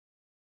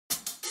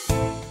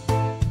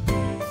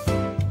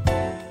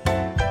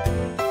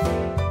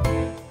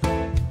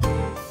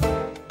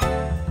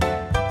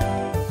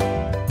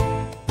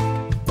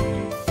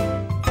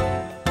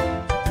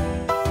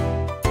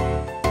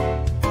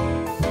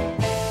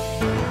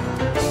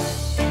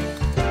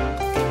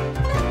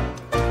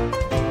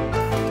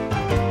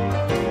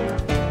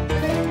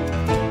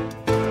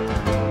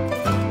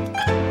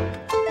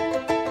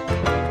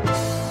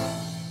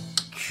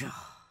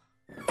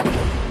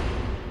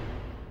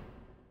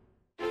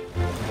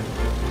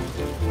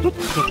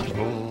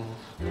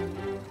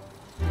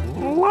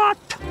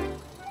What?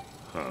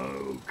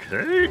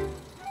 Okay.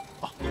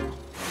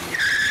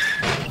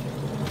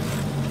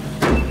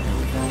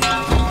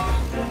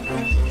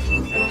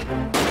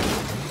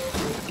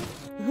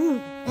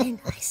 Very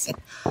nice.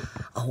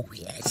 Oh,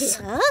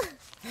 yes. Yeah?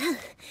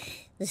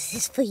 This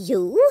is for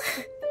you.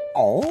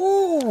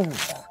 Oh,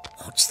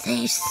 what's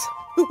this?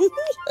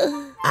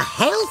 A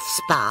health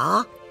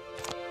spa?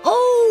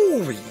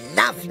 Oh,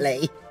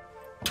 lovely.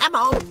 Come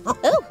on.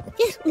 Oh,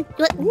 yes.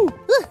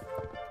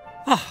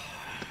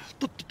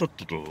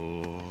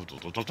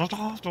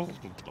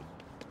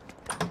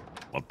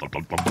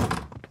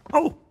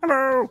 Oh,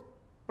 hello.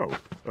 Oh,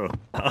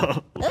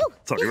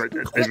 sorry.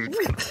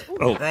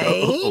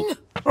 Rain?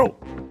 Oh,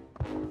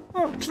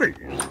 please.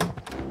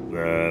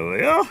 There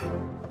we are.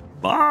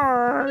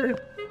 Bye.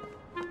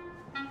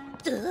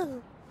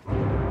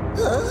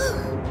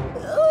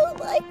 Oh,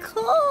 my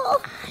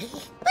car.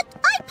 But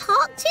I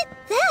parked it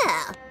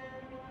there.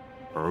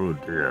 Oh,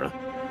 dear.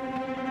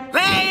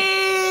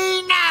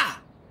 Rain!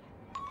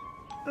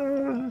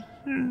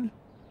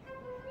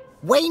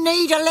 We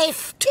need a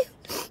lift.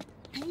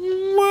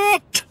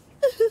 What?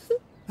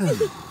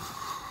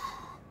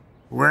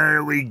 Where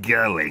are we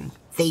going?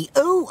 The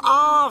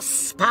OR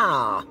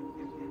Spa.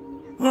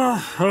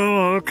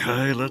 Oh,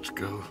 okay, let's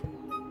go.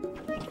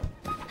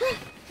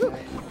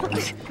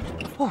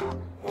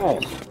 Oh,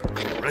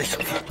 right.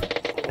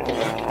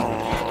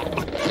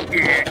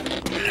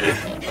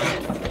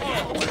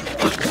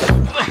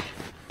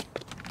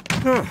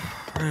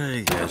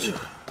 Very good.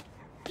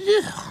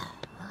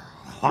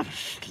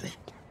 Honestly.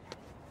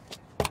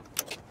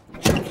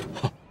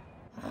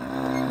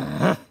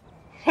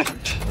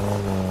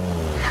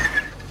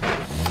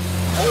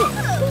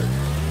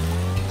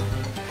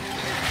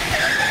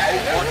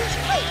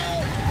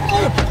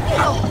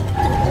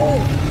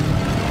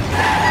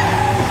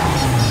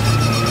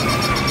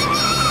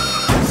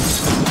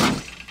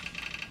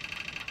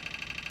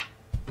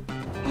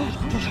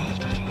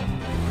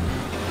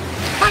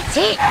 That's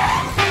it.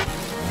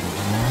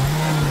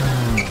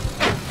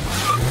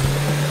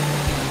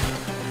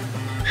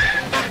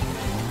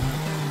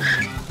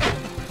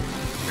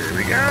 Here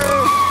we go.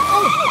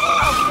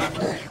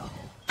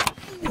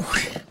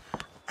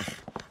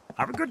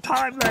 Have a good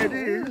time,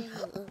 ladies.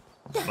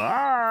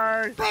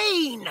 Bye.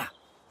 Bean!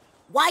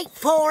 Wait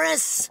for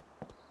us.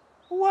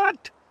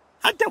 What?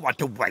 I don't want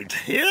to wait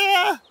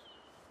here.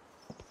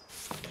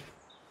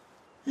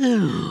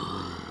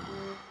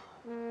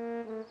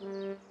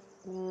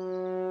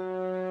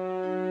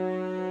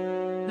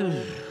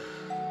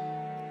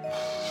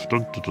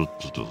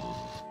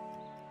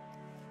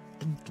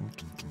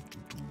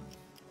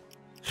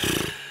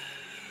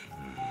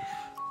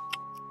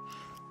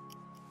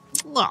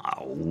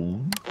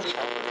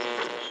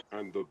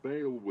 And the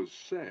bail was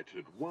set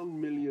at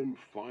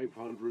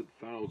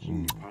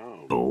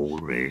 £1,500,000.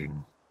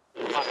 Boring.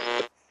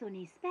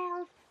 Sunny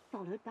spells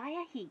followed by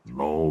a heat.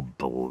 More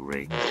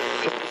boring.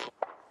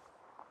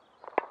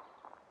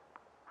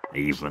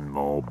 Even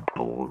more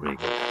boring.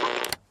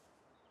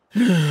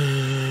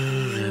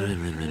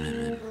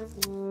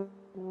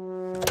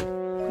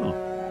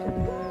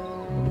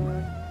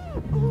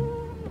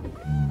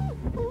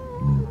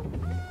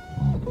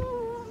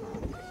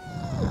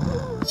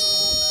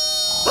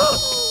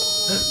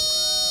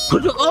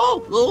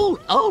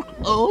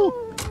 Oh.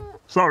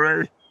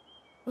 Sorry.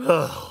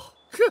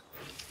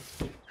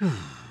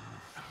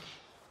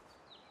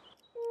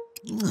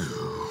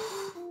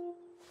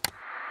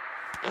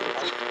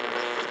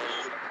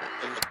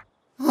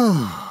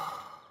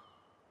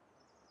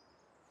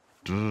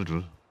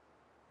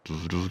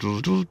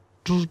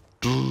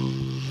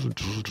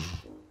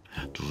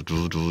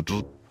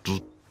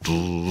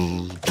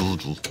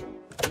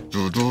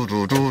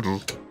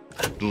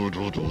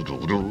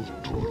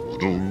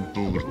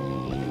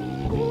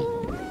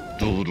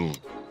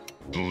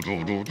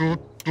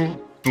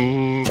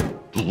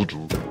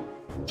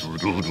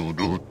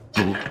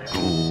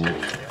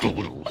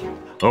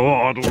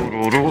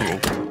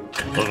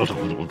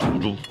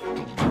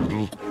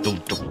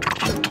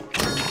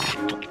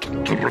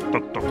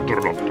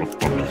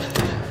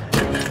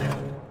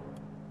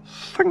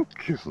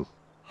 Thank you.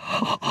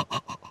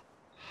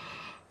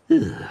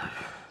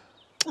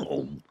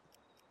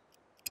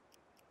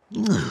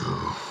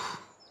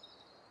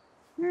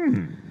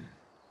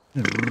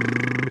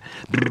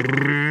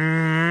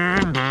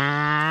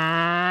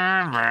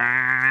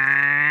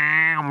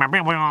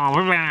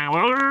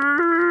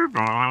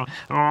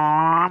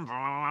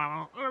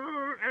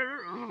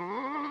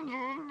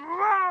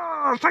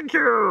 Thank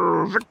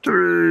you,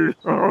 victory.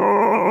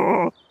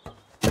 Oh.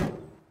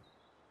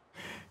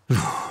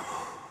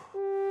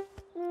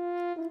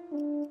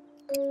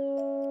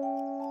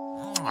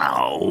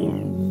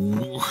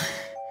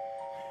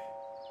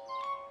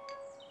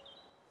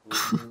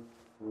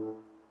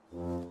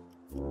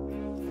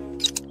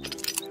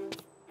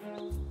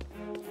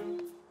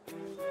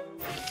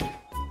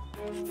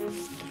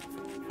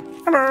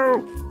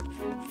 Hello.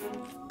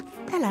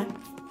 Hello.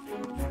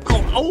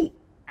 Oh.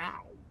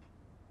 Ow.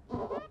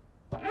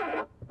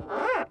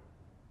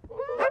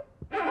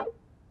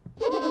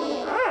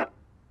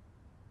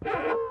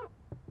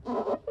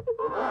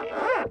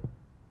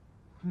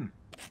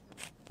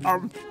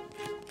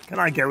 Can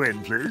I go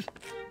in, please?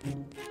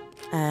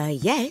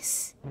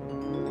 Yes.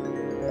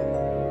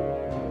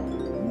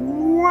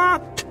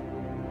 What?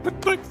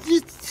 But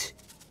it's...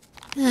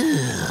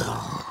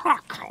 I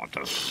can't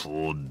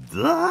afford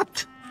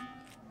that.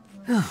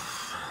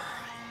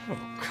 Oh,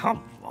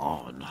 come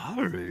on,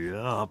 hurry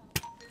up.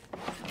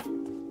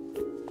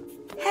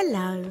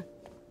 Hello.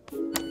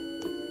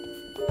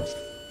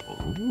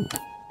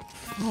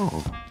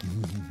 Oh.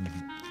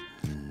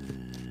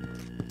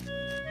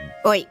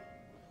 Oi.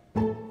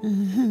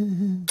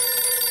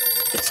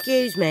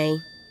 Excuse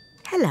me.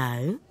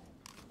 Hello.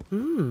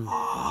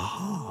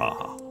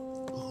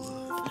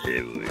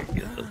 Here we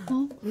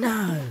go.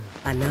 No,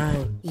 I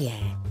know.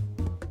 Yeah.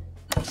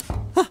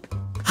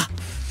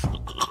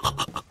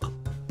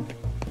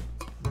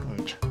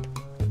 Right.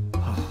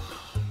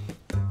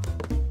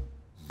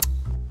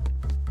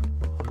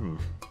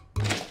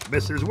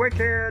 Mrs.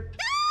 Wicket!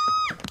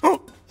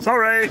 Oh,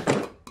 sorry!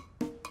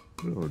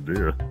 Oh,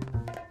 dear.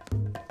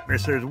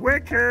 Mrs.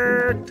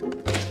 Wicket!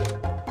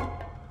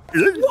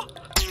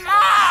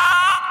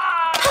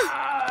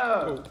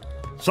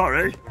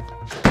 Sorry.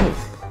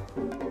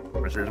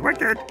 Mrs.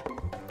 Wicket!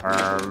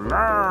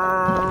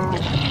 Hello?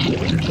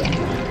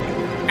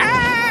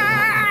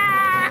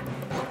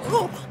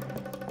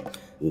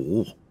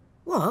 Oh.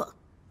 What?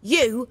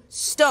 You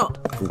stop.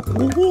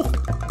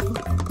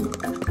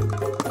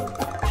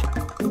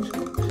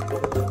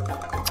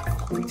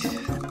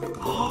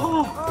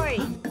 Oi!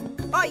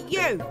 Oi,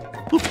 you!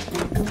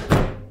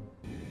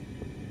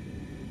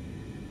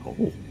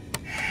 Oh.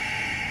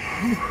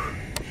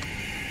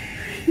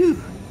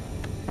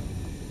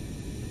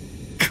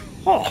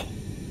 Oh.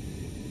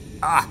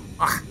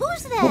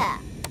 Who's there?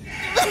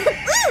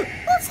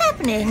 What's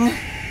happening?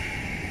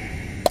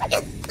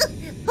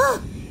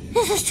 Oh,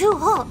 this is too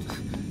hot.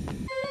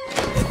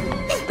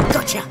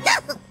 Gotcha!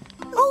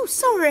 Oh,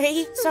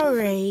 sorry.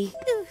 Sorry.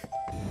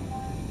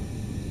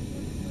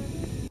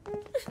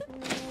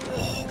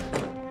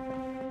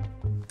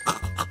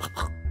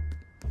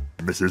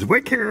 Mrs.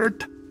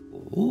 Wicket!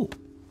 Oh.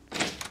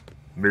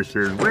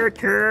 Mrs.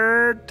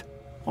 Wicket!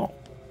 Oh.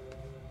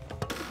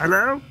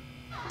 Hello?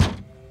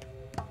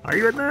 Are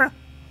you in there?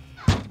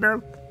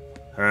 No?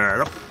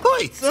 Hello?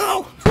 Oi!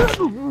 Oh,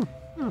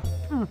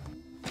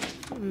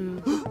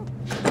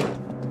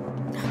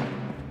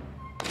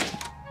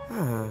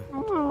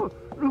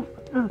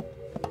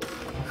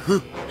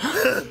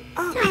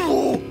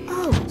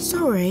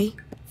 sorry.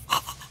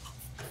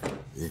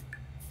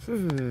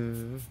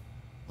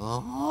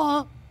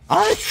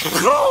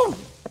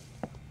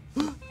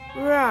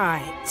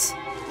 Right.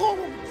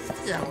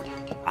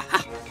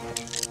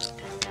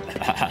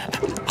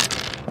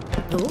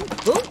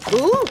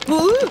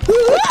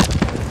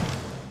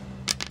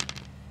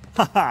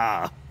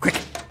 Ha-ha! Quick!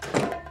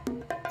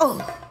 Oh,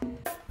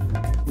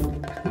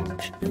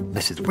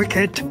 Mrs.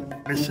 Wicket!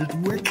 Mrs.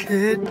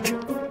 Wicket!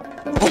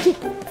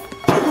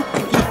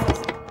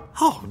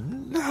 Oh,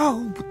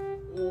 no!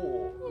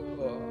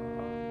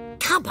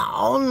 Come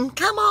on,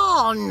 come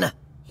on.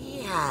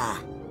 Here,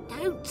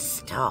 don't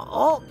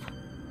stop.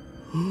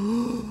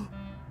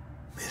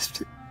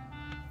 Mr.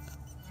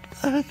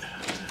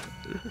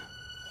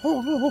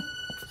 Oh,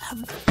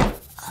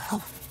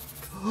 no!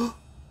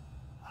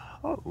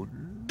 Oh,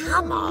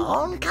 Come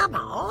on, come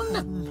on.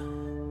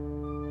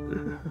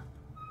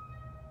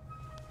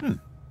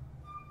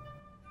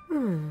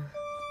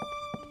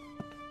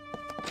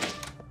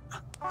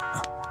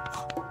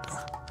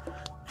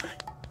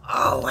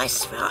 Oh,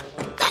 that's right.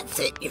 That's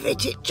it. You've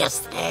hit it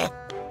just there.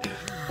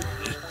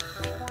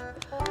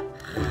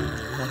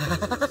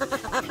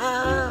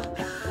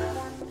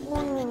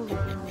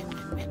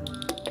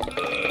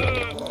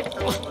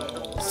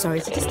 sorry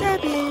to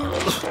disturb you.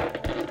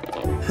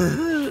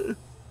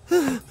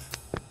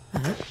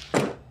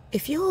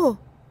 If you're...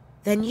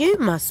 then you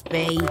must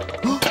be...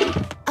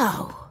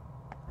 Oh.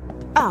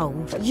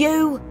 Oh,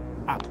 you...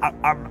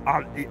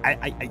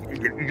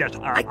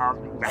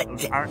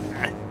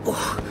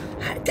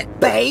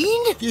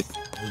 Bane?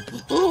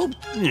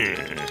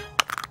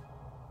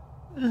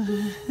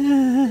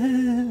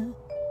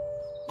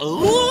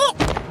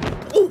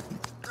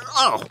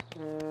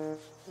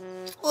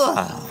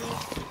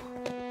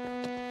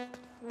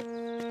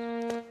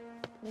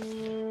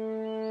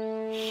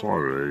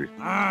 Sorry.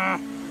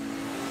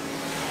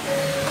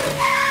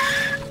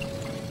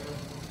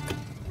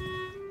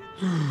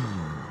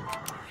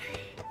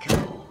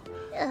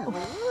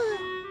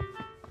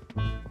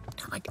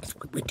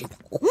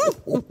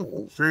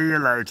 See you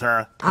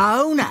later.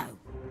 Oh, no.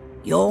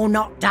 You're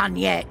not done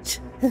yet.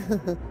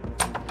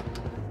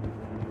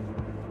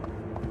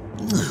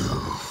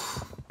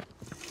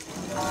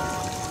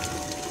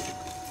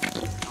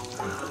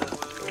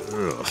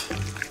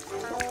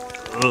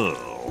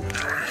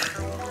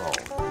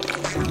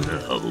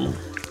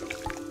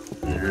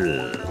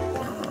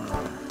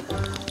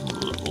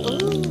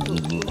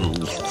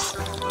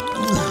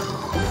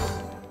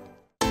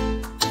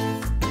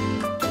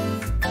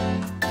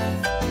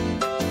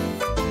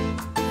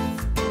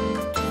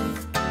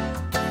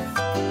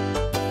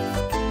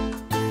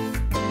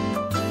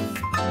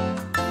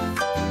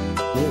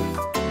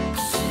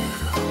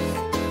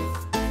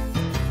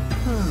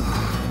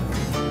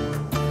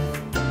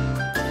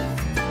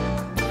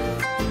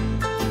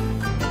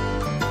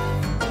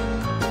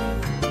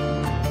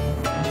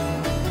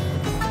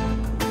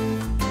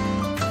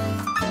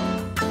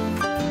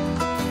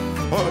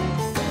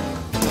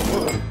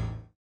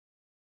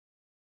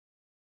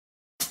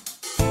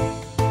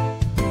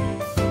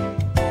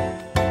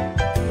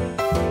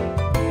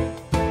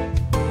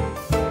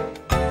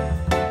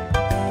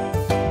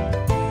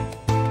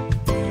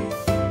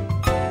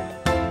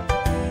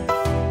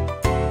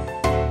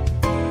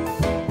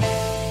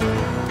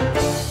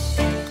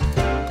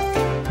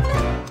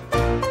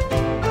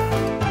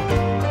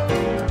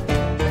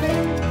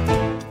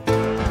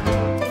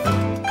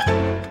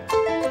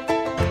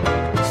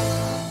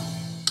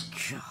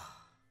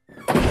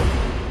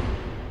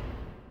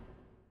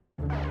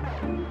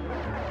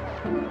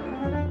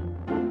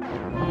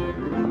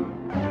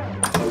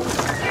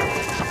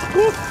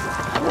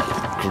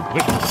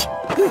 Wince.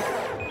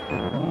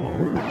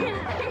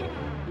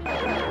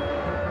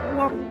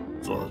 What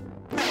the?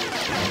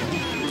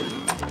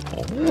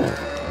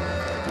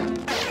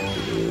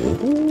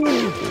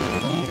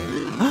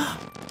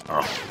 A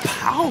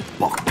power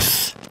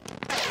box.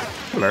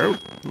 Hello.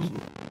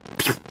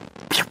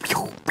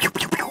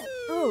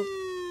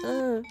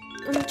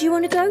 Do you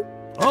want to go?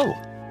 Oh,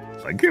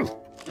 thank you.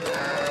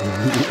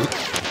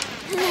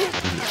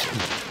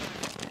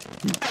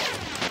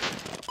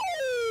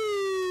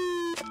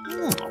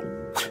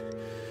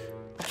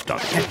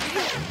 Start again.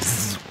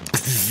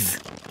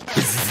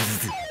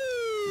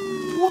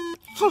 What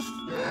the?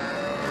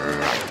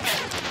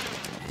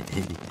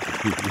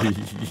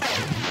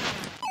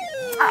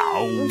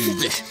 Ow!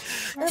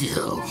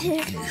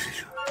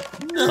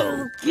 No,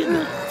 get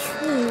off.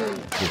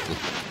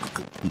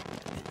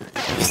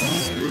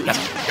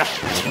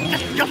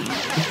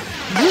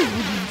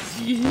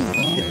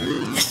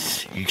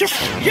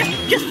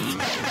 Yes.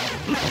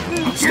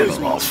 Get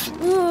off.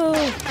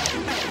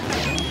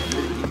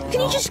 Can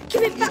you just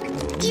give it back?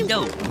 No.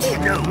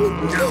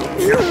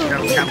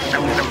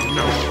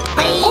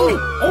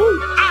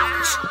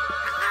 Ouch!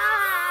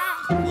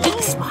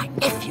 It's my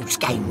nephew's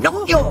game,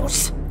 not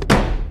yours.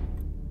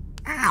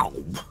 Ow!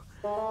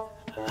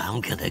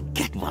 I'm gonna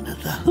get one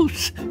of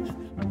those.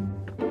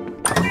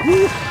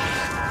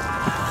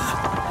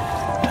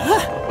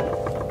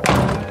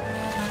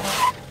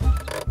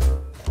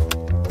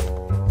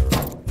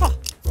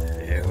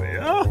 Here we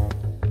are.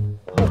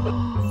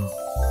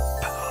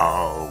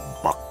 Power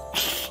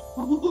box.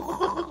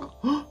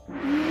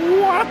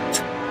 What?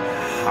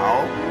 How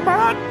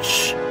much?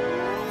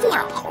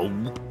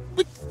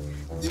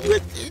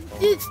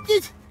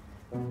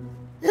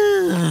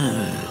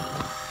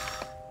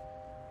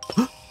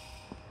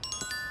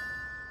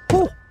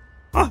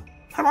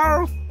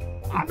 Hello?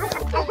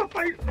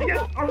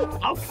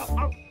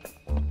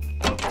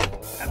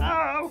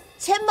 Hello?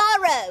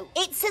 Tomorrow,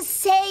 it's a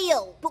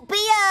sale, but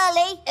be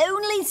early.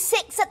 Only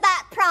 6 at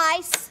that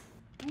price.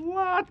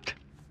 What?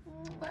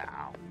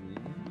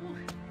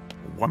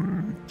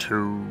 1,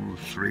 2,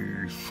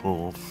 3,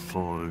 4,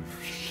 5,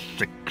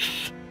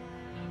 6.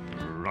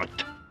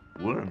 Right.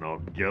 We're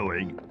not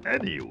going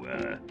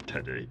anywhere,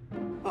 Teddy.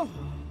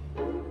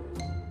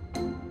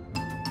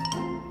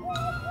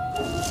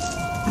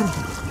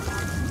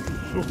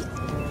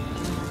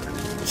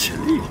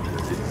 Chilly,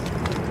 Teddy.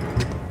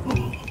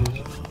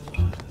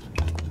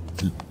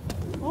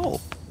 Oh.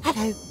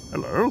 Hello.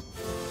 Hello.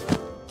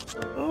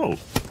 Oh.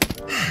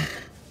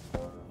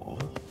 Oh.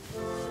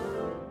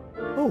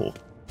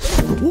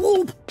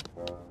 Oh.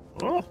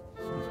 Oh.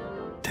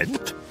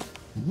 Tent.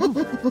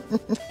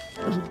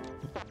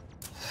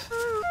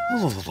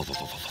 Oh,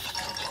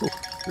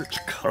 it's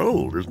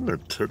cold, isn't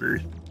it,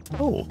 Teddy?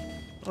 Oh,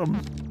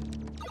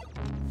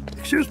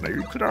 excuse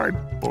me, could I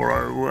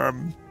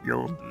borrow,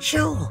 your...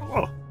 Sure.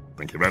 Oh,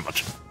 thank you very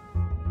much.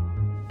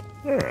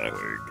 There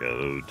we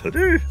go,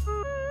 Teddy.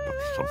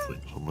 Got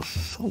something on the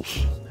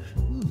sauce.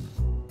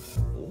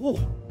 Oh.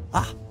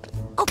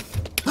 Oh.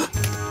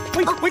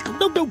 Wait,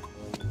 no.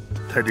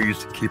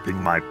 Teddy's keeping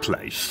my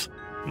place.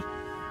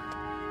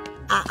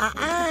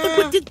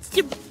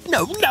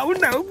 No.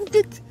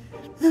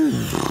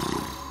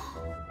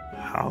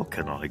 How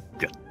can I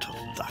get to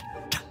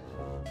that?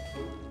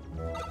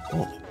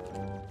 Oh.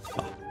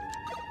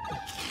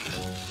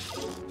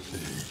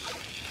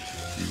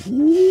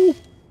 Ooh.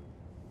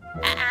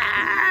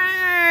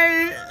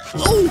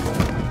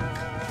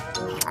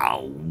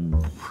 Ow.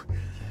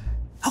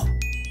 Oh,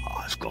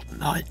 I've got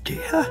an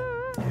idea.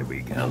 Here we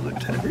go,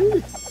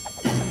 Teddy.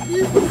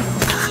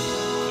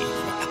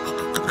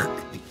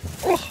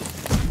 Oh,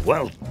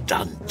 well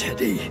done,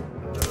 Teddy.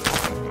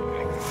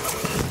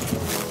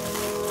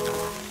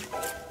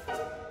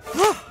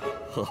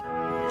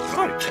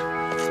 Right.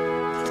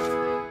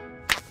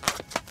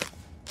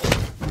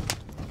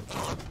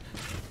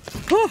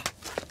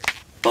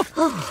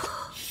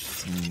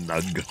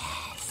 Snug.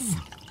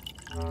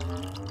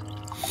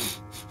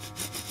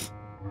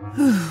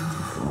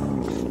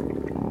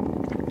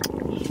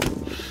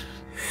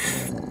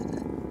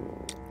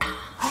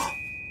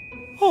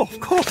 Oh, of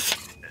course.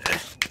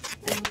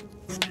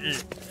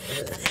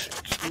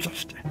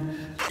 Just...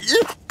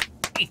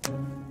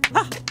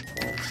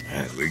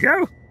 There we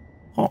go.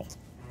 Oh.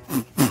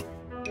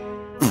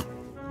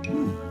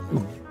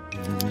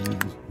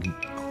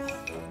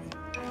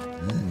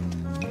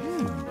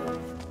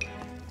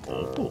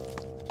 Oh.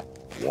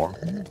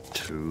 1,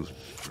 2,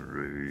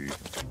 3.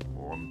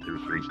 1, 2,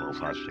 3, 4,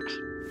 5, 6.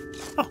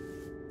 Oh,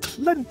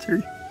 plenty.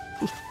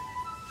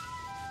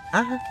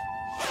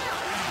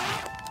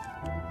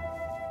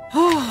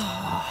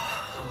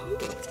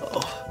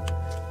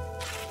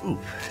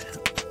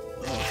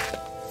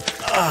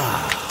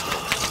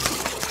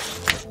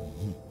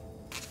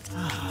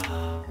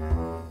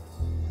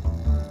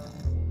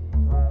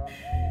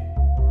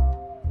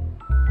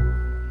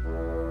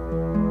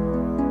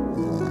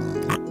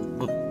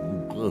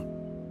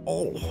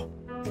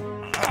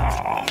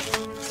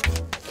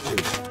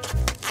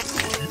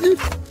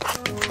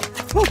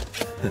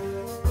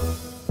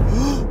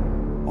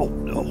 Oh,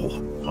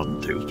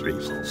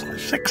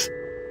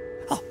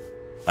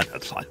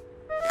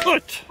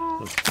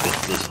 Let's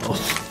dust this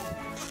off.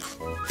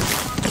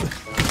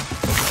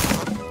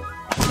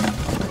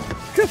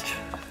 Good.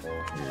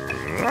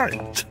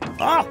 Right.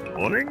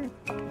 Morning.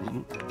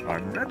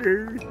 I'm ready.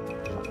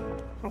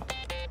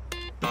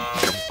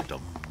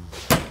 Dum,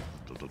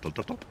 dum, dum,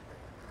 dum, dum.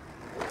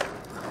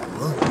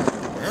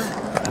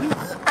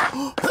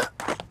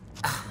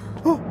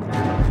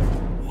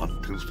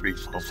 1, 2, 3,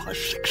 4, 5,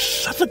 6,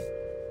 7.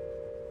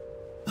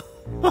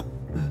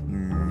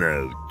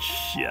 No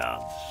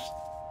chance.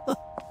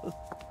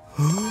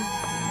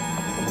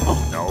 Oh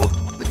no.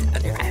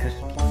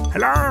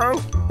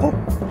 Hello? Oh.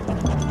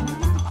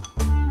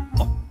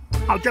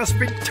 I'll just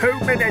be 2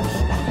 minutes.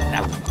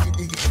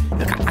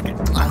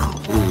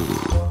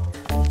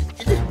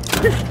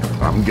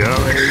 I'm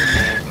going.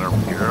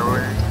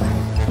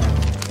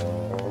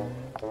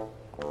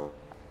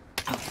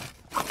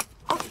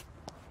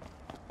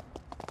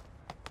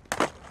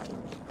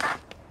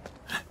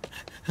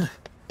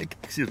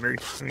 Excuse me.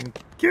 Thank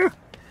you.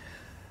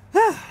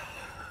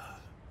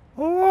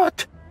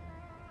 What?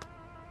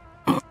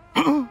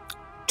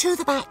 To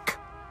the back.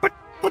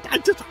 But I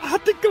just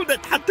had to do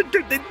that. Had to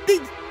do this.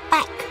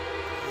 Back.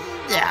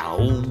 No.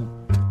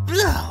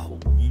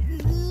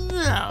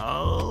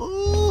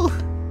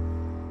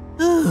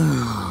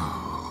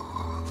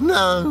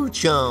 No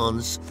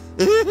chance.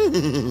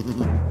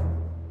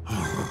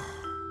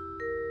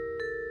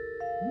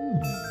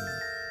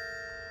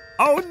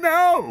 Oh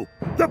no!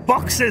 The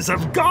boxes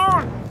have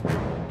gone!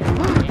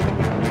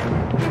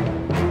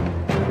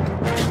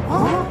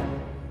 Huh?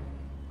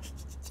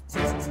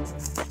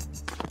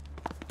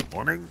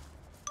 Morning.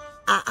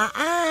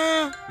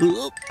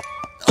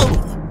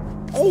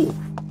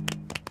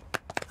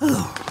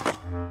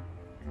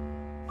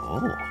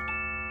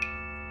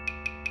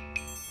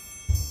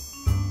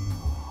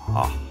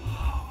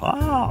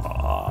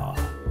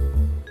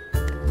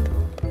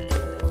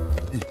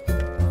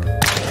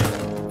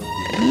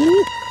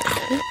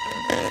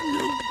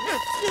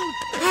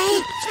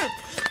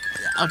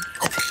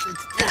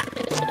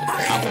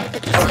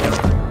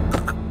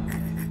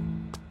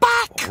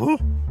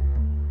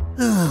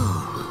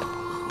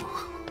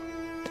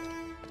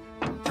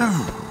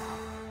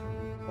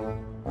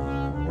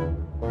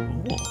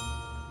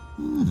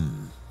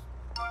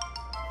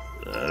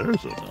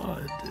 There's an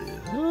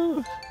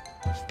idea.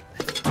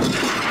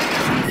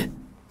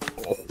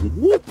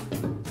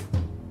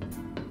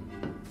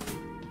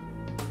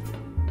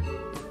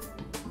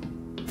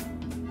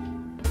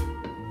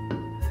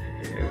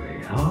 Here we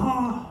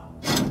are.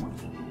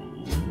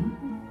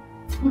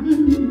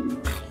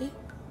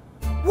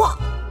 What?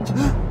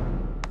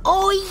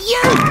 Oh,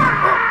 you!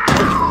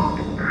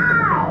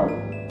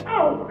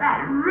 Oh, that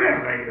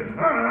really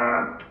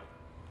hurt.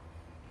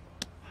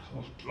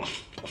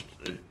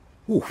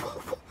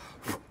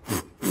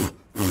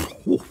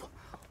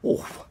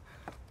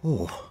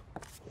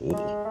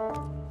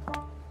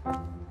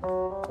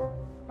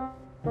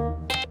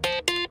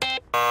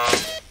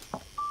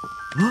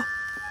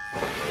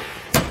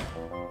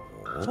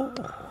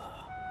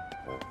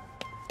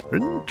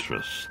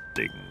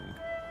 Interesting.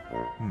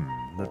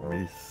 Let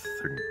me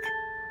think.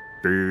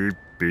 Beep,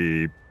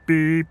 beep,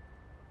 beep.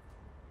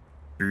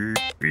 Beep,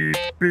 beep,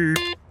 beep.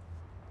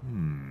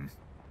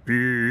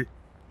 Beep.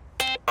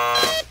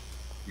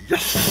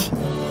 Yes!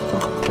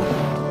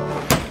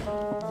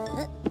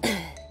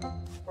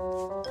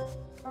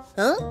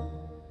 Huh?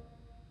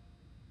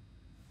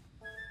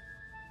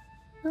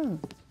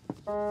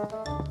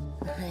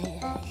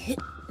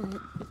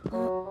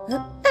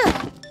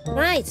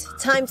 Right,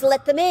 time to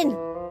let them in.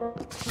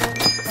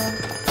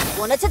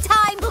 One at a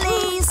time,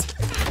 please.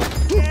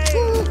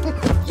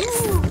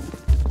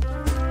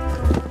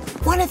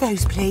 One of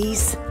those,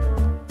 please.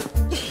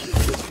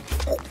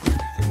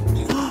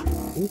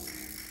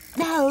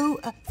 No,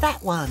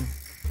 that one.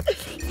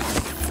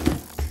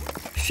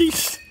 She's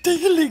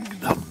stealing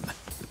them.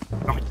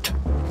 Right.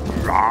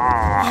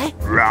 Rah,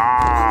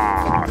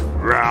 rah,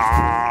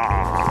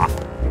 rah.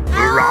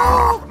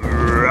 Rah,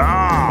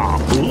 rah.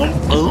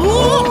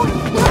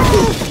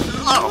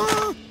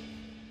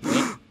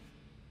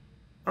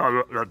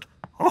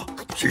 Oh,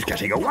 she's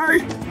getting away.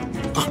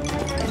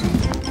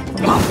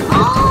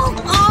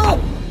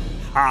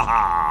 Ha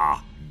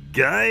ha.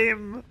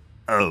 Game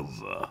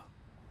over.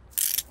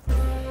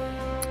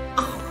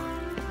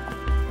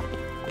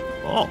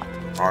 Oh,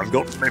 I've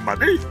got my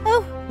money.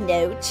 Oh,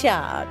 no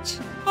charge.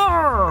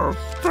 Oh,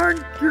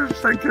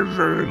 thank you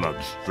very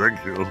much.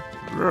 Thank you.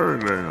 Very,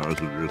 very nice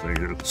of you, thank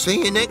you.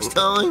 See you next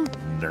time.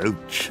 No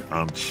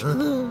chance.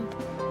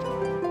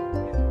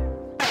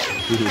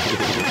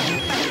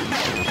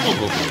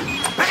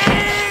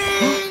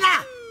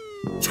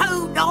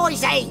 Too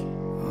noisy!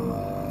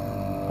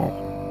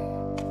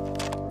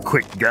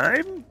 Quick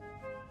game?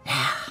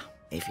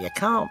 If you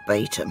can't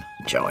beat them,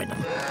 join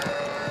them.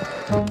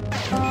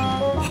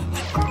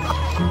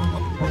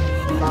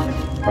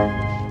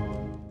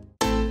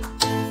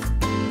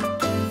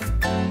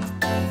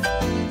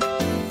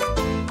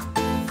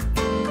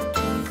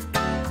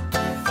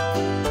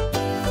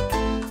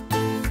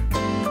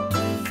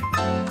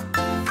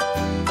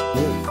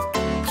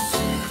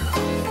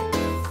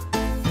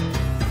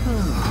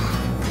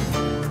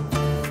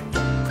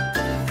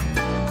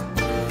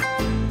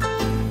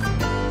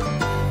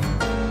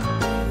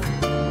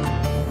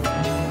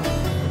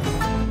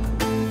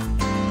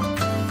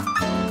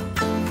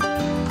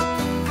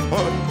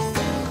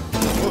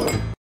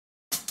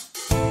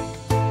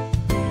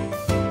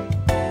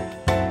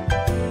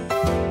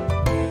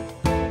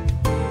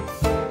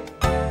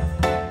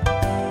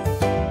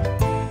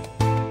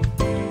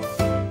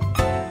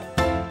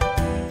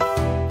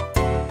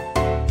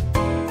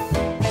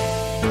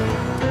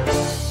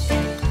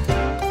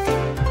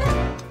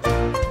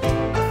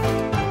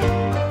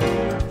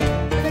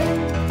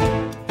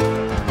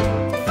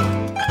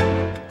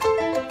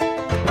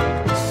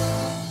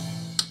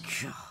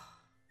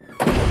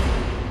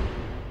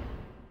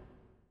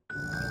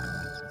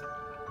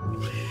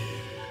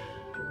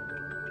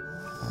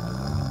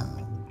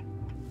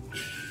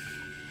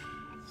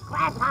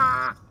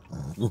 Scrapper!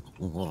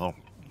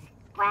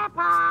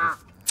 Scrapper!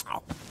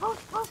 Push,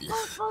 push,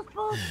 push, push,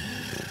 push!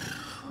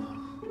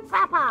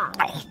 Scrapper!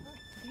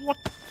 What?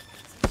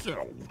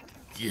 Oh,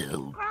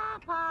 you.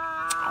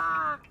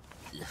 Scrapper!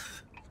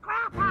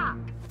 Scrapper!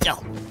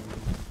 Oh.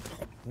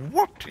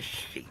 What is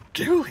she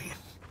doing?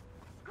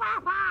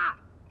 Scrapper!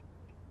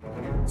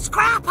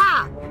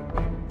 Scrapper!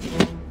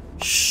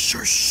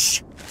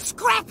 Shush!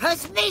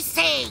 Scrapper's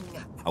missing!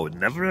 I would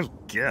never have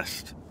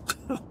guessed.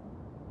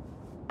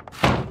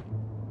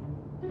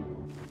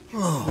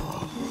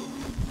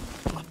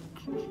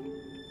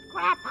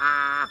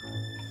 Scrapper!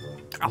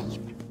 Oh,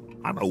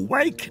 I'm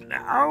awake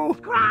now.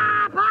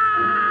 Scrapper!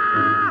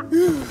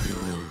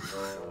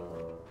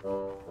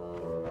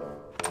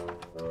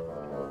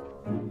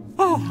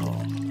 Oh,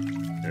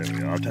 there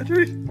we are,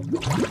 Teddy.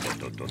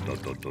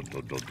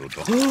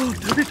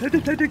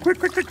 Teddy, Teddy, quick,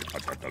 quick, quick.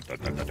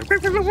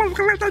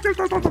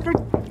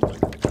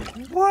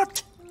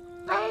 What?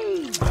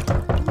 Bean!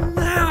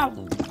 Now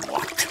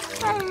what?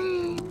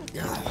 Bean!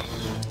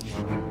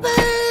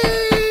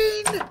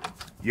 Bean!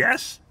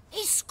 Yes?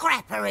 Is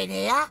Scrapper in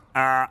here?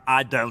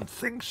 I don't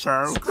think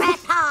so.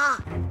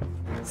 Scrapper!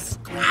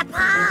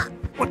 Scrapper!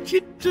 What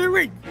you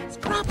doing?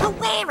 Scrapper,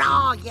 where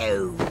are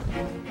you?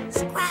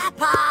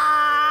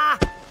 Scrapper!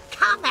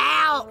 Come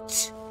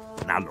out!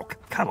 Now look,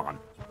 come on.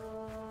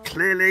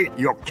 Clearly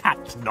your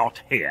cat's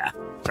not here.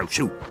 So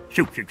shoot,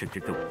 shoot, shoot, shoot,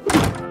 shoot, shoot.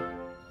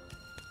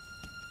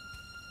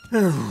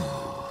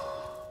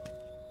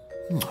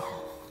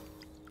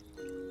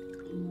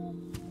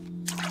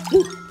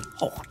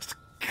 Oh, it's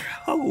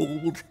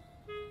cold.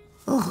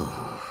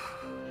 Oh.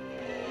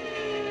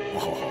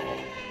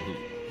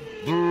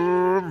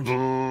 Boom,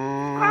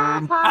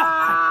 boom. Oh, I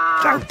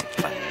don't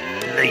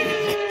believe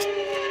it.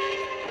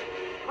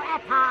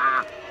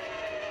 Scrapper!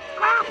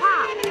 Scrapper!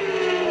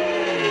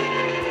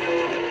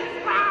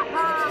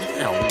 Scrapper!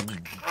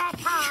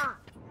 Scrapper!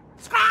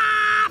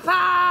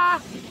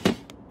 Scrapper!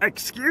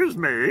 Excuse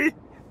me?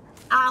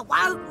 I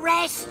won't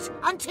rest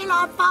until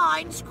I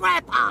find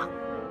Scrapper.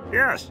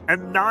 Yes,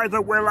 and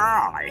neither will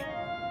I.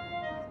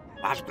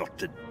 I've got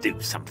to do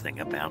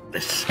something about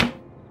this.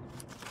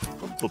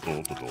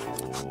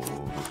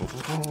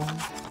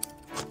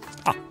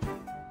 Ah,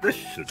 this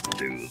should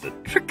do the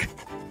trick.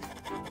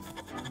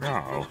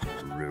 Now,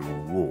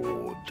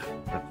 reward.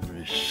 Let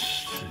me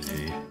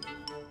see.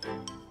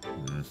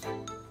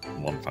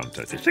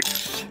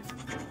 £1.36.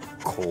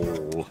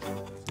 Call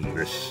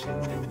this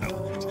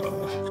number.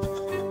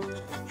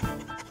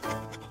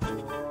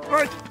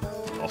 Right,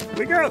 off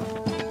we go.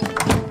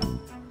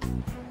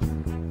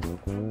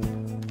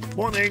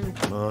 Morning.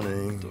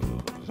 Morning.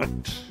 How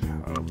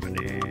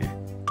many?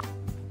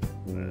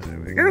 There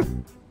we go.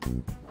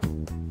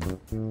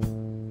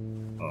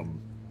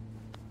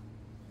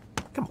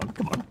 Come on,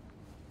 come on.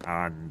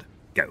 And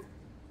go.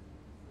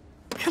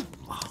 Come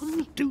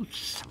on, do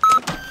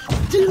something.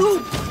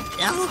 Do.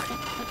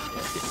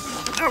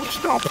 Oh,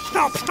 stop,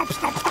 stop, stop,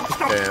 stop, stop,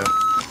 stop. Yeah.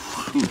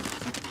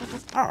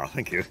 Ah,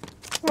 thank you.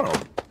 Well,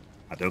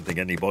 I don't think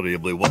anybody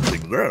will be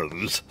wanting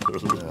those.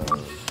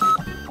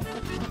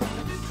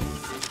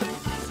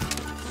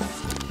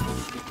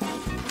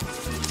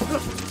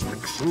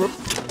 Excellent.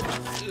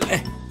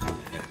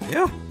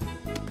 Yeah.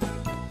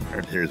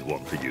 And here's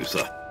one for you,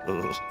 sir.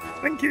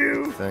 Thank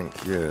you.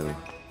 Thank you.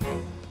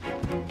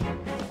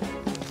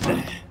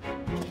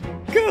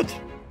 Good.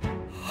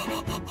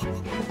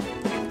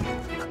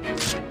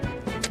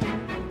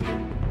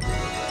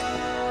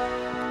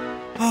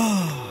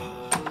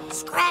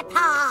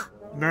 Scrapper!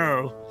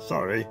 No,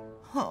 sorry.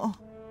 Oh.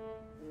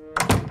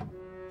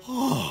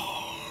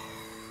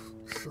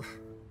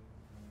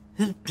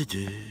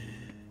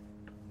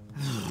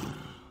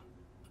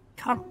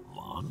 Come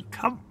on,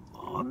 come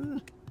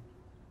on.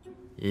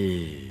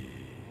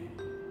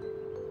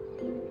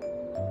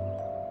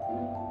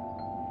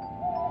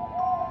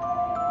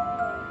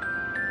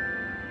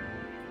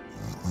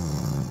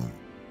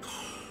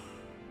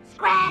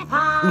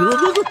 Scrapper!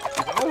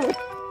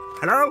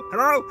 Hello,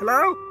 hello,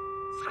 hello?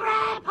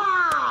 Scrapper!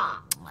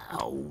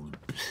 Oh.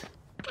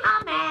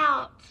 Come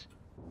out!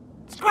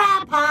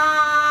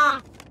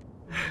 Scrapper!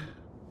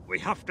 We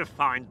have to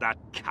find that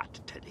cat,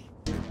 Teddy.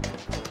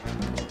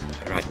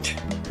 Right.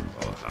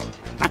 Oh, how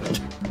that.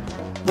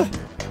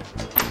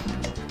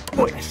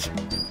 Oh, yes.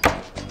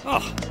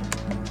 Oh.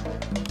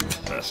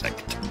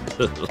 Perfect.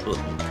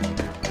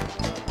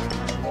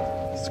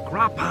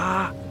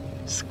 Scrapper!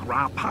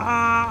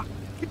 Scrapper!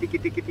 Kitty,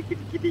 kitty, kitty,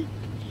 kitty, kitty.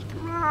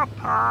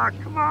 Scrapper!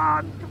 Come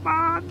on, come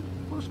on.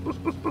 Puss, puss,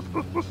 puss, puss,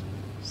 puss, puss.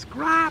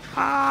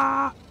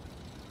 Scrapper!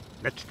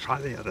 Let's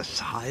try the other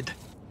side.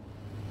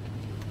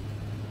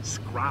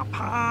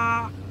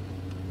 Scrapper!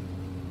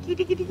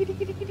 Kitty, kitty, kitty,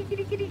 kitty, kitty,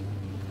 kitty, kitty.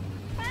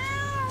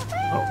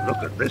 Oh,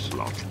 look at this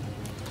lot.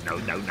 No,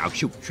 no, no.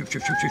 Shoot, shoot,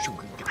 shoot, shoot, shoot, shoot.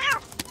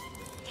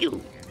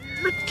 You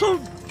little...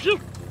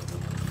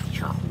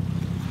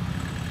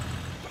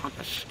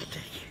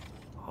 Honesty.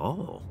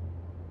 Oh.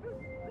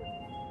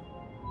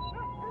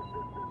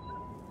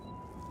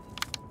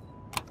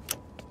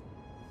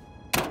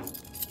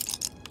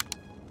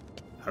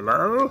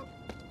 Hello?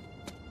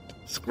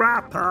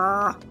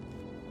 Scrapper?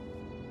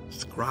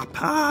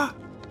 Scrapper?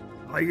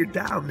 Are you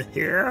down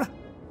here?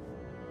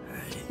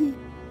 Hey?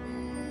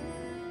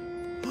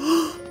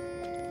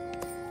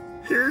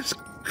 His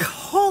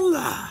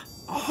collar!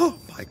 Oh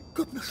my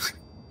goodness!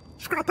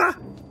 Scrapper!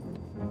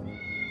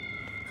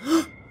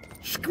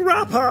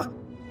 Scrapper!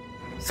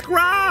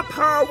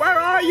 Scrapper, where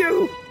are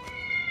you?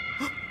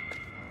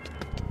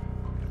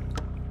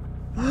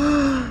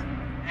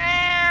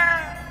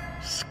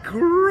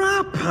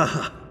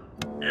 Scrapper!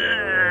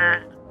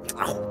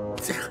 Oh,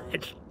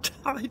 it's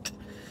tight.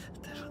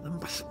 There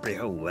must be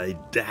a way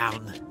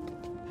down.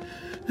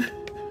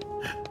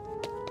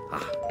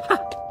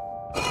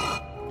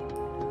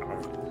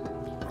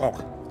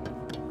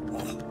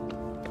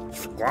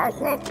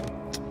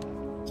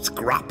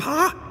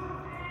 Scrapper?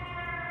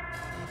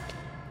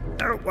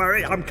 Don't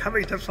worry, I'm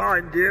coming to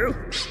find you.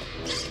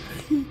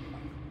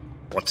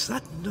 What's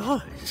that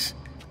noise?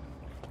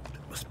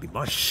 It must be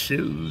my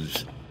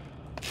shoes.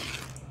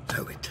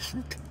 No, it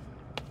isn't.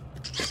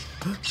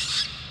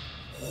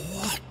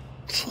 What?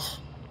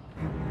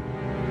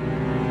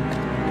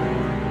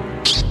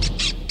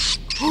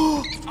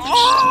 Oh!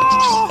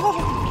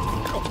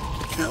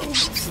 No!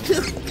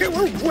 Go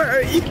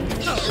away!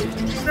 Oh,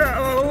 no!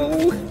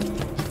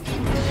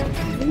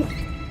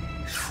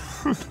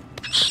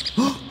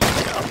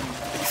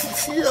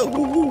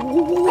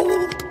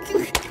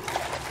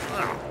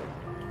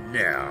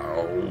 No.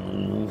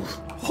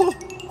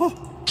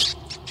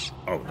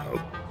 Oh no.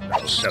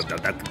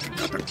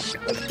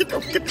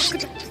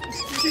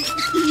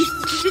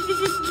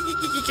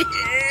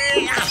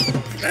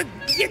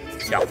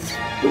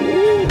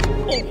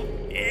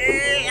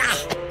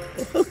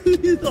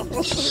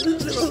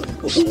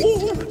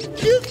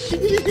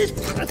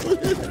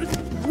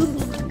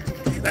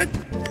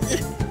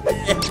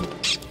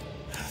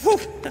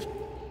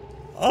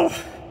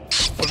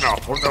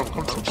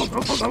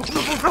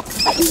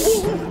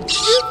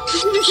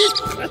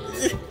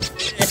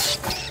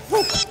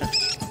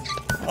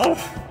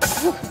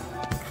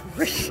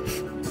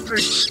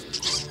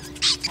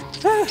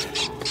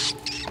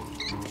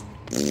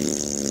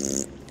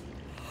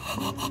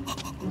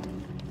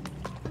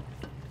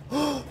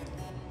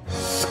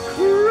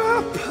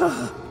 Scrapper!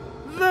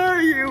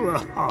 There you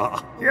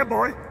are. Here,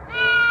 boy.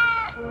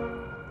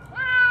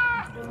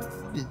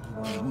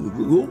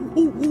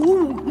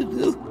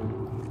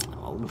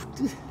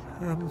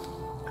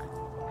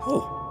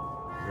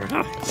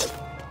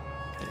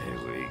 There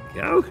we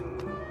go.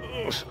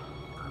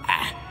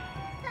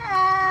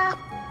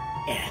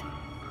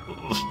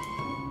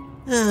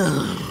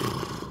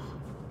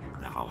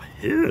 Now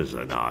here's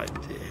an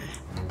idea.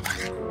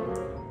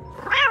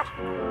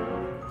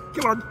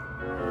 Come on.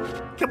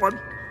 Come on.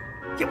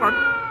 Come on.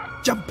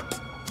 Jump.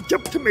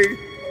 Jump to me.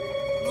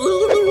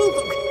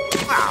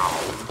 Ow.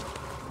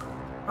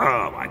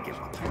 Oh, I give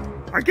up.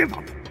 I give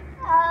up.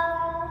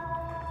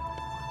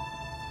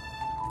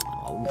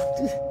 All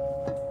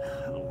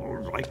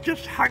right,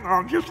 just hang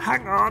on, just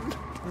hang on.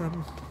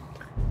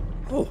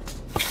 Oh,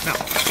 now.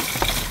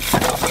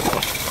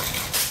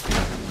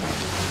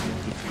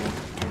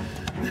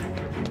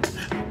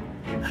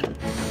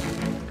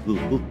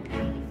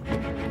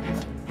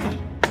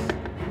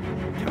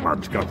 Come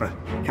on, Scrapper.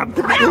 Come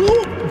to me.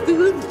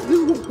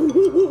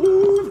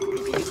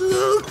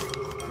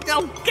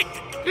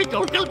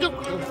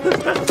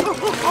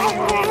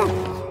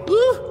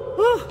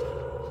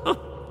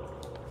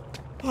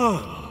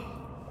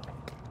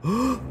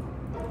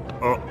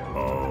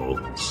 Uh-oh.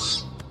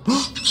 No.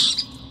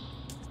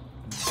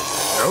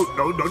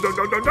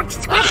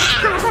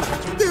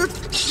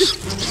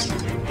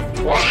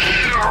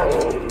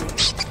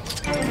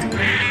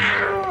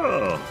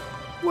 Oh,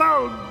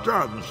 well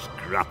done,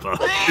 Scrapper.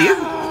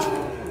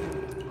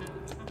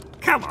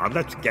 Come on,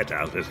 let's get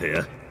out of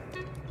here.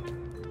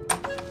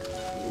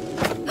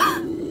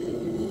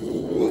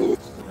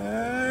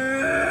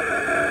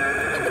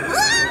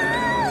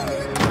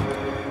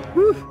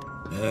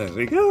 There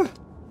we go.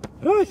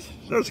 Right,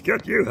 let's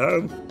get you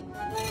home.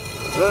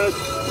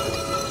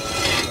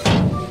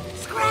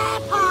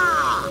 Scrapper!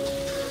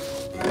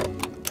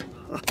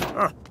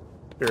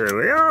 Here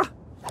we are.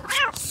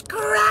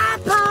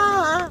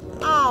 Scrapper!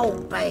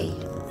 Oh, Bee,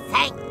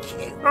 thank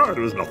you. Oh, it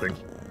was nothing.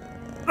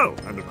 Oh,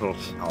 and of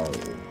course,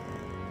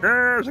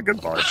 there's a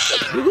goodbye.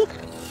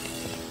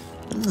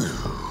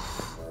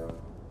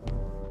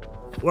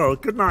 Well,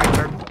 good night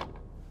then.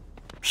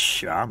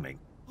 charming.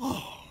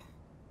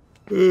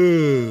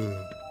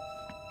 Dear.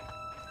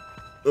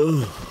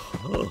 Oh.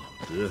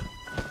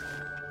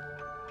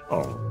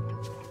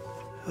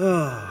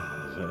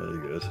 Very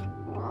good.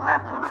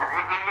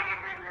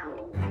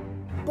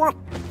 What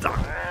the?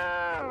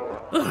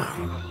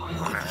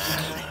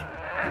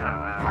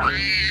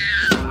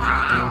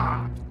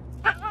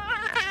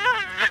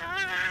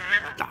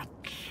 That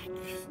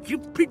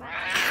stupid...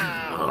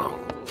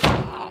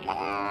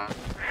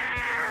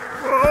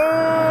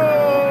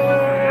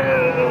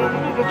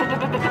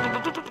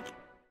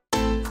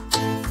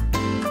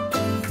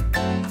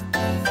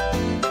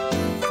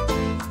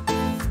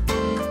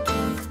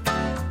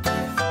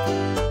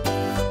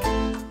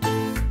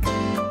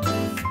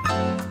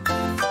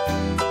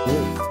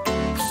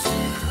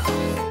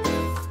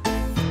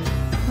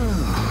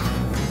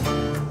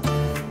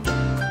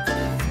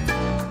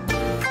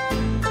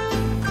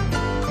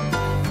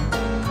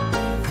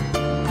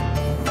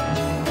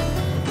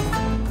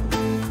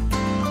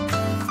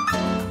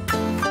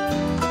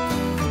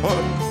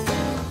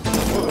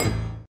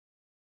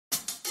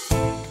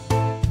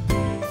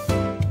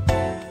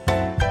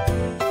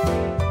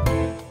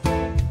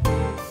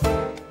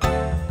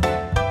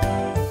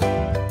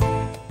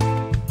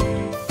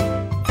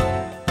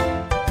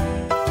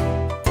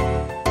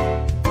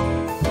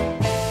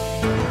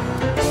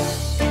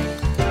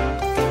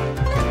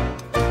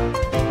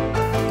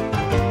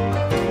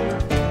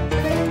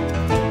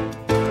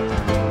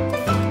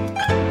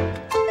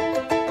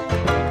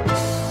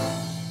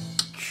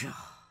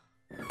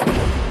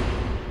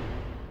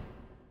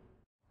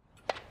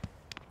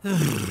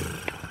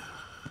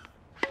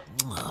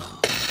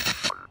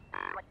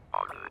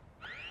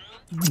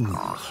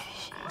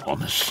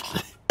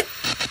 Honestly.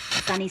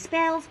 Sunny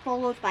spells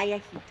followed by a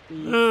heat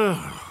wave.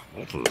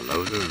 What a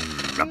load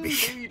of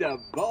rubbish. You need a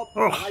mop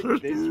Oh, like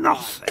there's this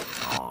nothing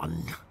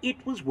on. It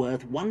was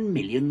worth £1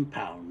 million.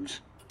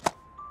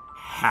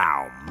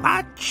 How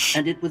much?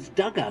 And it was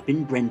dug up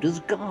in Brenda's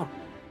garden.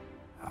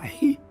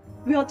 Eh?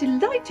 We are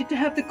delighted to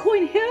have the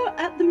coin here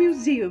at the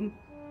museum.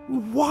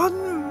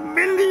 £1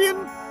 million?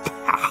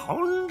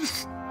 Oh,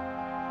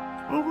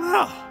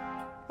 well,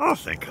 I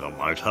think I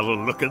might have a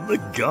look in the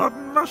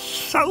garden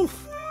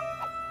myself.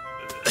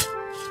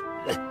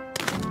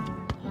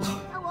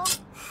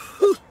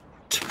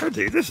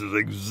 Teddy, this is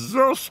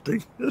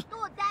exhausting.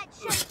 Lord, that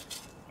shit.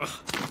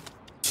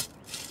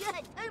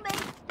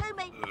 Do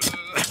me.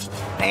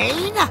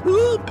 Bean?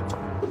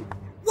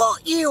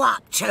 What you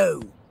up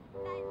to?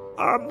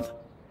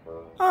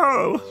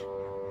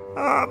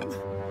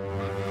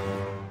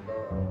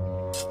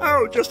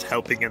 Oh, just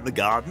helping in the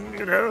garden,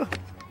 you know.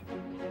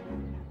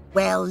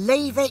 Well,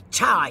 leave it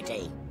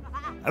tidy.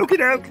 Okie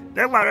doke,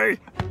 don't worry.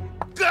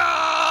 Goal!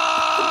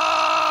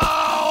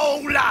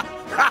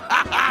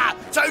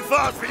 Too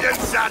fast for you,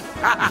 son.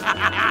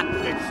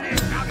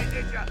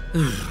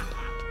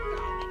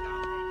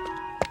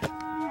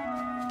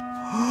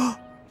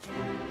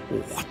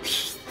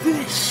 What's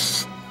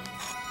this?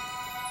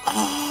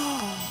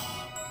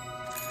 Oh,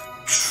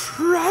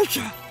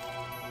 treasure!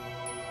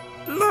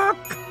 Look!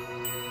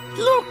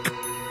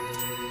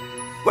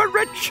 We're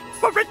rich!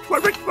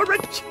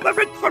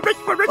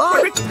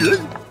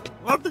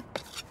 What?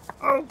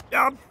 Oh,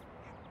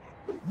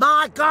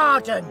 My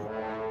garden.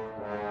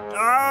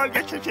 Oh,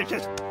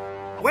 yes.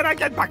 When I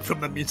get back from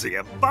the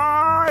museum,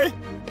 bye!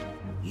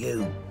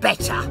 You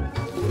better.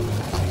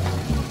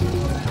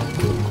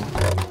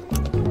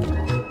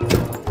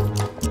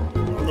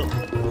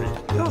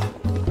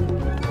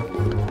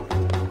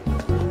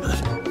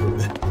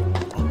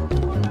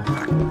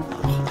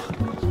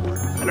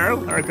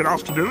 Hello, good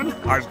afternoon.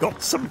 I've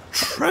got some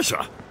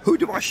treasure. Who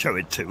do I show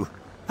it to?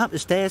 Up the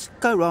stairs,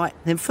 go right,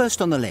 then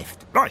first on the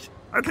left. Right,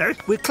 okay.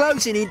 We're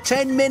closing in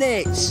 10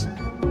 minutes.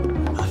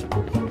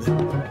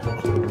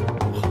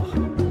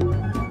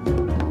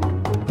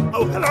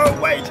 Oh,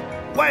 hello, wait!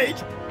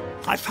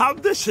 I found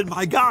this in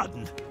my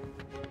garden.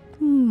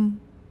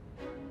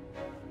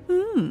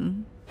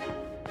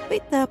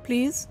 Wait there,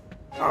 please.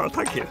 Oh,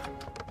 thank you.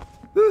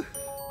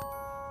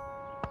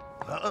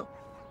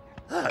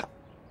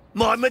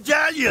 My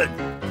medallion!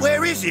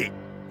 Where is it?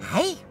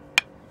 Hey?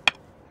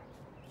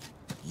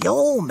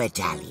 Your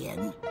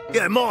medallion?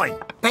 Yeah, mine.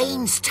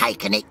 Bean's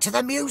taken it to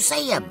the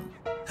museum.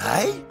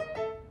 Hey?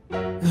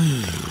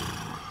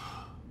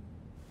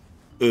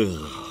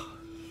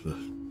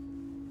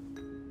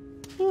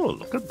 Oh,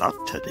 look at that,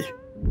 Teddy.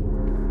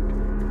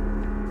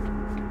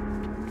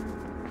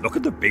 Look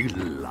at the big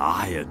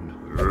lion.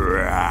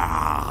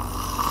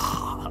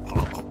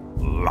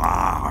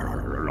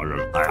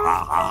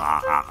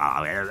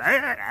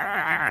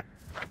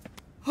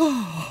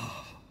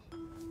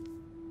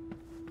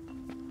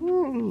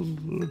 Oh,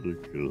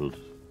 good.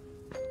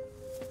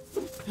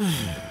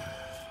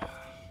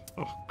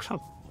 Oh,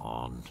 come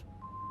on.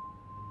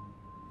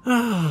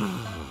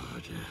 Oh,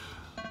 dear.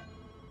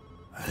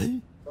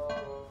 Hey?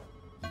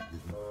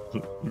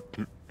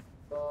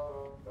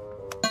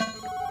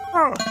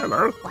 Oh,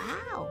 hello.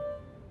 Wow.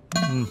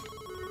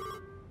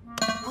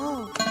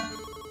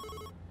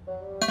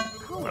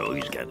 Oh,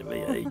 he's going to be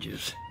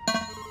ages.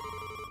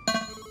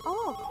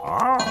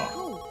 Ah.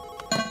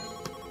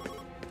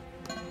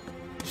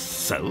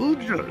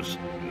 Soldiers.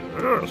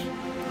 Yes.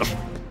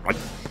 Right.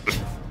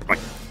 Right.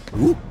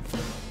 Ooh.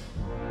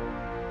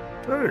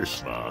 Very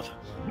smart.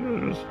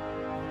 Yes.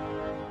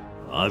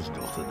 I've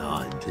got an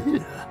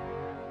idea.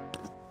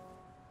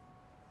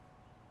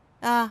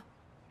 Ah,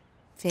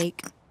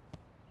 fake.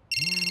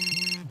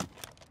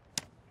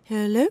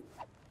 Hello?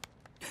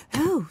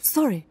 Oh,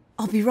 sorry.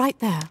 I'll be right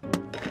there.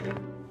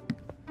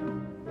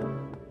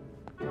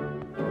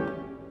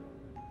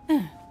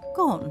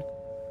 Gone.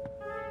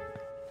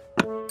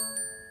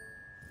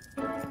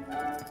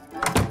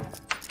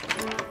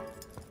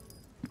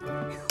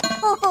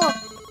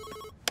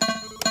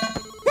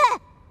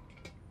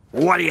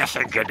 What do you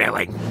think you're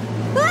doing?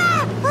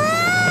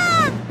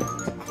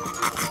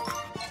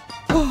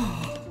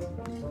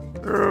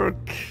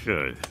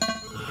 Okay.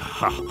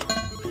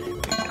 There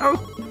we go.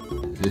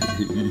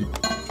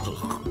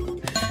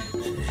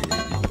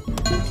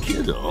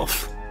 Get off.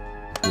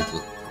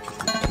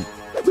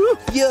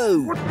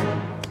 You!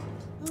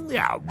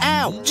 Yeah.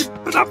 Out!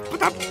 But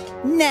up.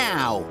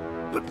 Now!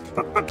 But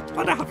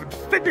I haven't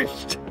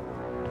finished.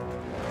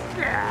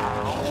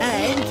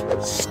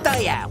 And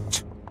stay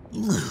out!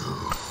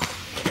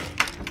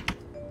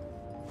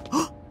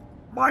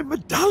 My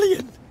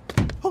medallion!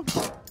 Oh,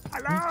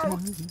 hello?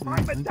 My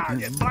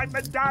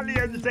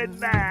medallion's in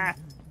there!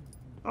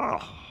 Oh,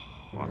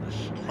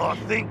 honestly. I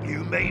think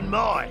you mean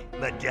my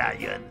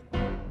medallion.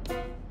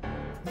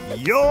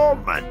 Your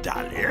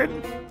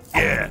medallion?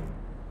 Yeah.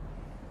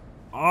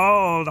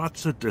 Oh,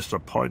 that's a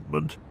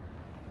disappointment.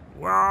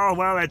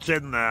 Well, it's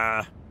in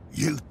there.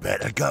 You'd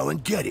better go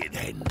and get it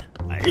then.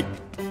 Hey?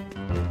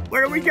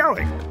 Where are we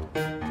going?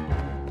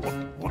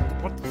 What?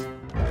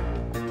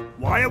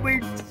 Why are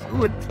we...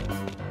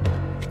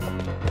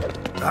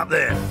 Up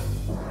there.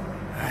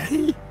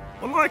 Hey?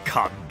 Well, I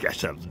can't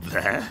get up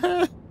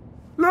there.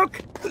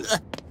 Look!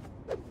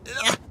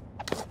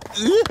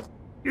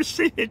 You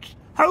see, it's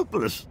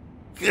hopeless.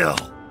 Go.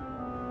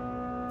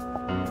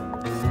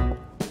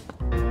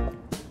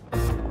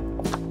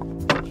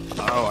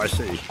 Oh, I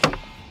see.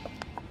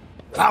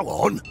 Go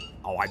on.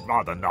 Oh, I'd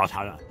rather not.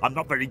 I'm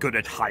not very good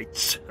at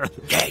heights.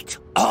 Get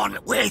on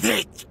with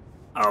it.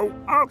 Oh,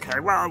 okay.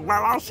 Well,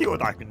 I'll see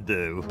what I can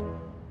do.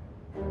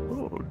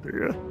 Oh,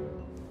 dear.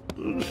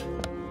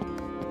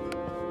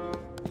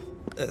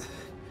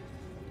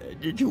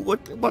 Did you...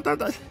 What are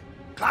the...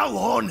 Go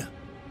on.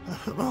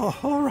 Oh,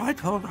 all right.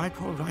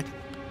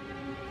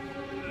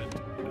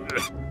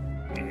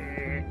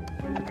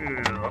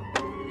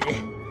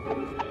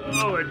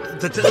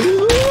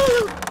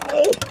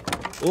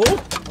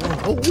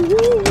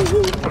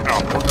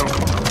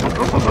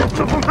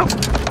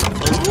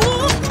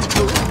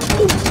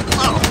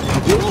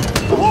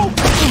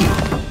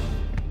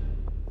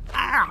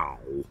 Ow!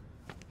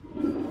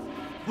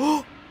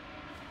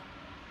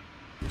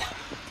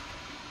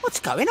 What's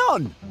going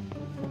on?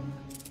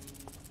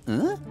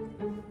 Huh?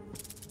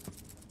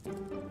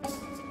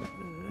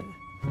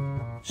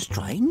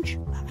 Strange.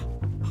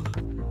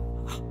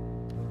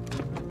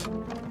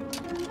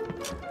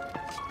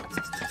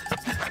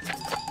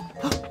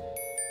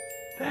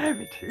 There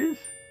it is.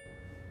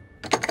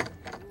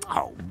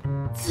 Oh.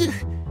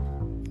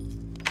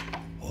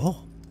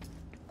 Oh.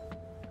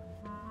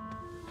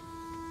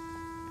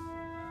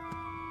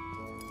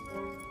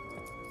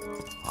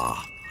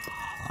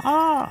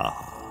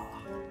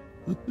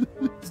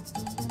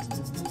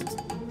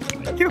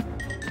 Thank you.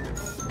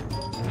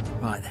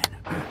 Right then.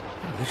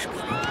 This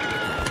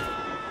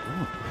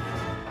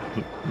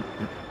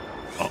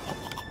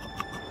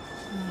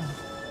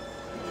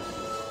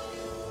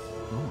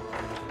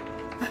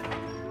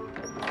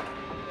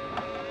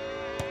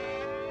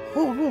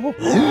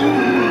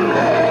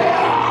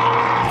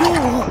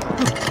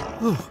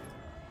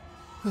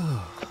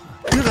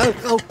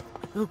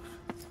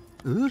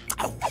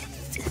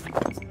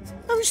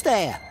Who's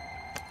there?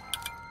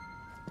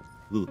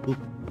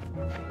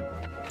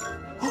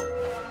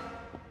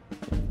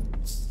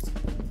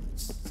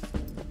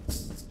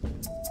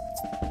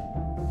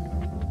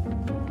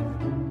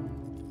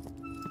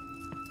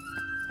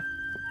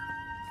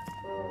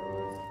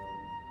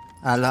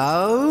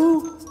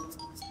 Hello?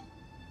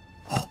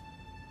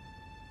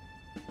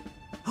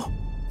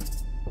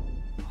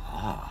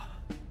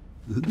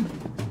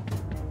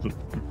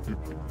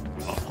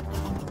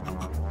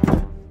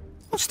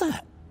 What's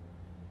that?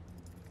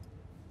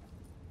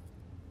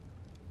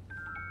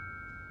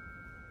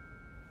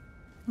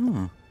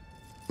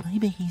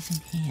 Maybe he's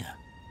in here.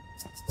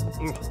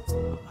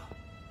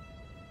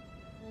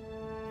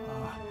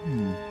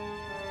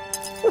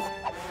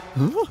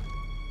 Huh?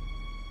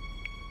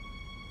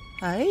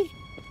 Hey?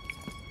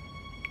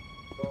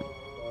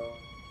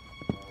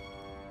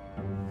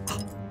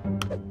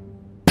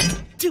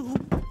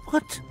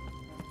 What?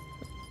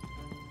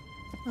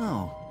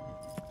 Oh.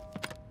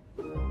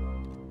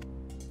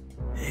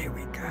 Here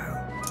we go.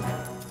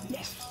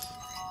 Yes.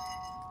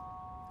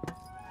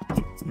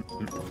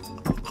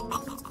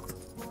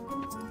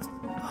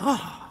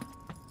 Ah.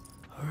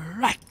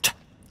 Right.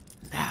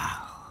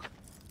 Now.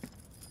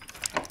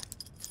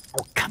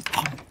 Oh, come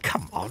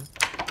on.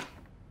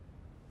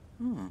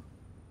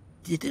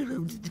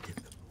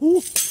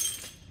 Ooh.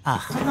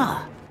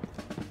 Aha.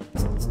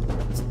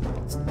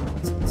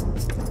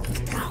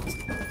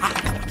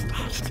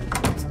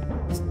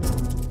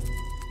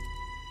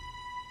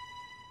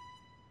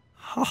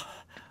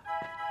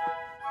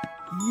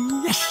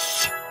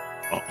 Yes!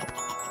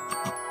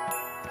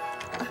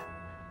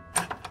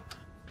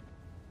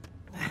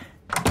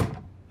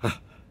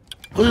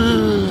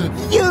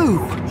 You!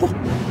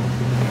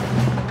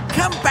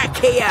 Come back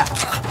here!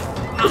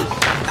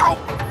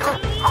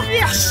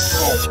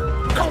 Yes!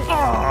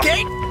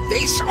 Get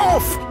this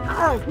off!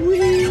 Oi!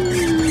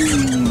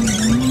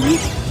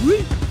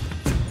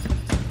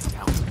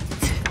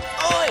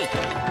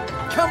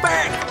 Come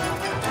back!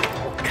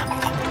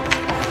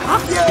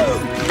 You!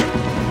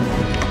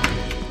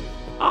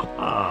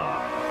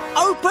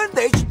 Open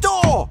this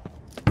door!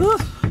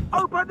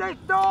 Open this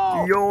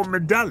door! Your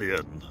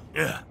medallion.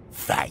 Yeah,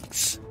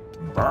 thanks.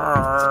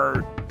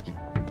 Brr.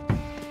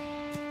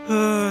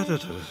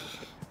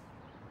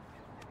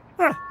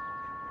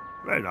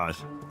 Very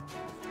nice.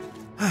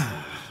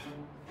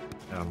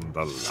 And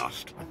the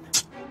last one.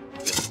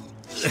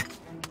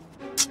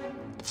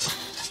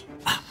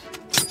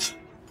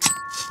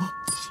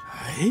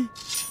 Hey?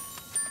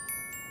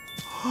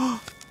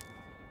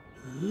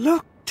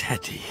 Look,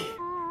 Teddy.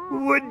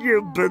 Would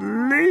you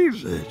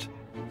believe it?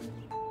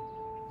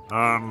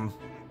 No,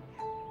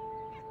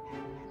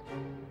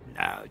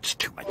 it's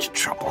too much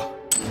trouble.